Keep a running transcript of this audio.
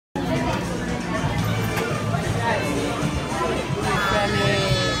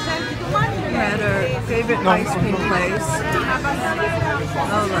favorite ice cream place.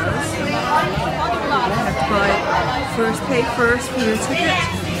 Lola's. You have to buy first, pay first for your ticket.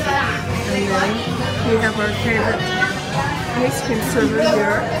 And then we have our favorite ice cream server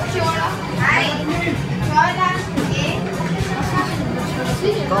here.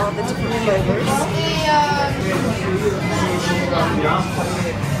 All the different flavors.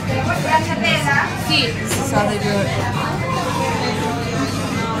 This is how they do it.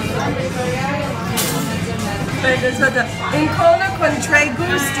 Incontro con tre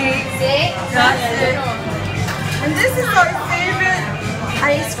gusti. Grazie. And this is our favorite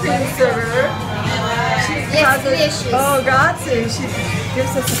ice cream server. It's delicious. Oh, grazie. She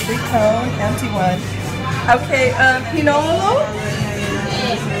gives us a big cone, empty one. Okay, Pinolo.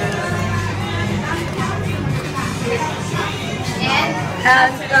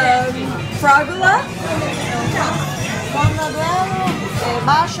 And fragola.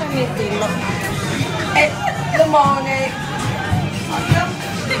 Bacio e mirtillo. E limone.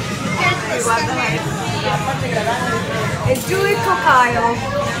 E giù il cocaio.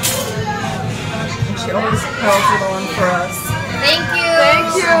 She always calls it on for us. Thank you.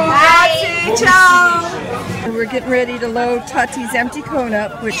 Thank you. Grazie. Ciao. And we're getting ready to load Tati's empty cone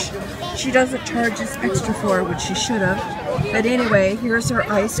up, which she doesn't charge us extra for, which she should have. But anyway, here's her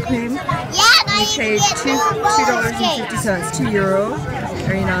ice cream. We paid $2.50, €2.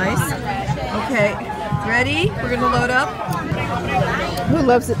 Very nice. Okay, ready? We're gonna load up. Who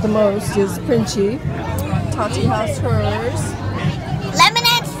loves it the most is Princi. Tati has hers. Lemon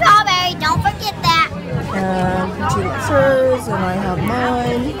and strawberry, don't forget that. And Princi likes hers, and I have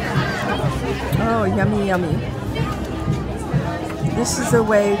mine. Oh, yummy, yummy. This is a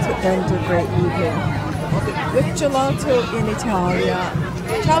way to end a great evening with gelato in Italia.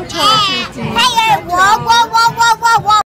 Ciao, ciao.